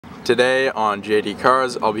Today on JD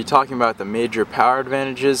Cars, I'll be talking about the major power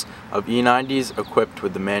advantages of E90s equipped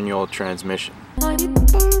with the manual transmission.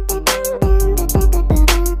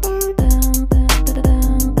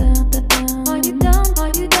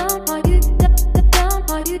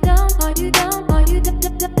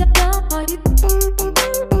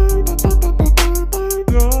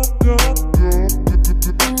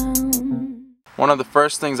 One of the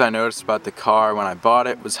first things I noticed about the car when I bought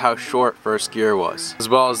it was how short first gear was, as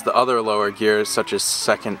well as the other lower gears such as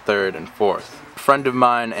second, third, and fourth. A friend of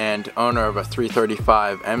mine and owner of a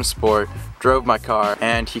 335 M Sport drove my car,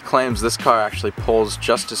 and he claims this car actually pulls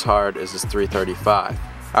just as hard as his 335.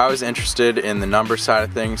 I was interested in the number side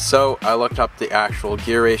of things, so I looked up the actual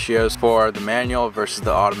gear ratios for the manual versus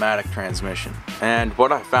the automatic transmission. And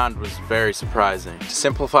what I found was very surprising. To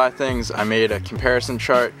simplify things, I made a comparison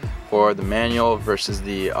chart for the manual versus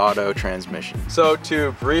the auto transmission. So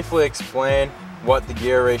to briefly explain what the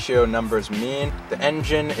gear ratio numbers mean, the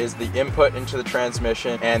engine is the input into the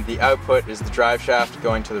transmission and the output is the drive shaft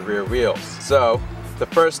going to the rear wheels. So the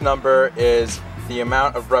first number is the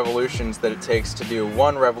amount of revolutions that it takes to do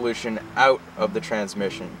one revolution out of the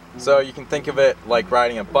transmission. So you can think of it like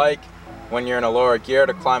riding a bike. When you're in a lower gear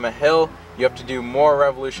to climb a hill, you have to do more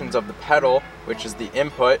revolutions of the pedal, which is the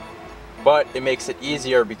input, but it makes it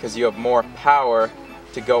easier because you have more power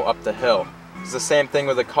to go up the hill. It's the same thing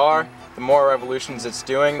with a car. The more revolutions it's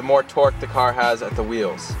doing, the more torque the car has at the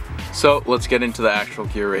wheels. So let's get into the actual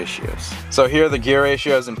gear ratios. So here are the gear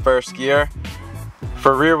ratios in first gear.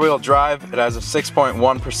 For rear wheel drive, it has a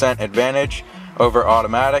 6.1% advantage over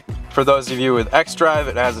automatic. For those of you with X-Drive,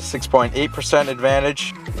 it has a 6.8%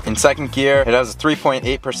 advantage. In second gear, it has a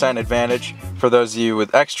 3.8% advantage. For those of you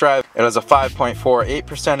with X-Drive, it has a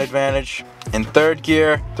 5.48% advantage. In third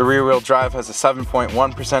gear, the rear wheel drive has a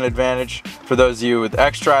 7.1% advantage. For those of you with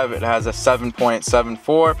X-Drive, it has a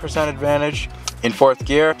 7.74% advantage. In fourth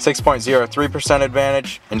gear, 6.03%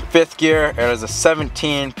 advantage. In fifth gear, it has a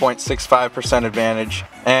 17.65% advantage.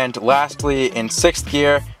 And lastly, in sixth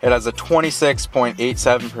gear, it has a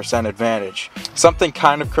 26.87% advantage. Something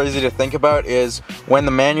kind of crazy to think about is when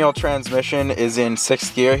the manual transmission is in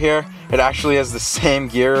sixth gear here, it actually has the same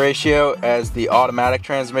gear ratio as the automatic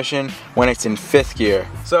transmission when it's in fifth gear.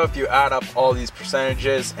 So if you add up all these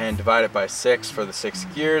percentages and divide it by 6 for the 6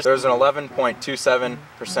 gears, there's an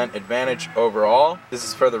 11.27% advantage overall. This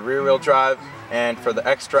is for the rear wheel drive, and for the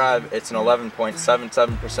X-Drive, it's an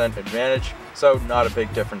 11.77% advantage, so not a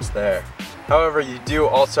big difference there. However, you do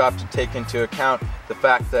also have to take into account the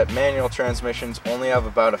fact that manual transmissions only have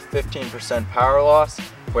about a 15% power loss,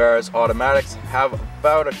 whereas automatics have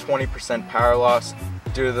about a 20% power loss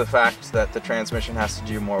due to the fact that the transmission has to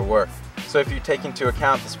do more work. So if you take into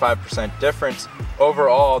account this 5% difference,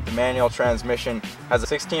 overall the manual transmission has a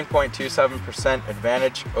 16.27%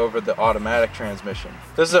 advantage over the automatic transmission.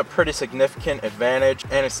 This is a pretty significant advantage,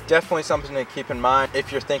 and it's definitely something to keep in mind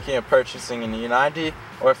if you're thinking of purchasing an E90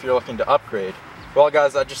 or if you're looking to upgrade. Well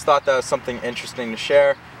guys, I just thought that was something interesting to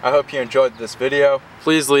share. I hope you enjoyed this video.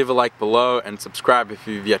 Please leave a like below and subscribe if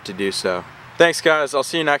you've yet to do so. Thanks guys, I'll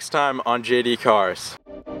see you next time on JD Cars.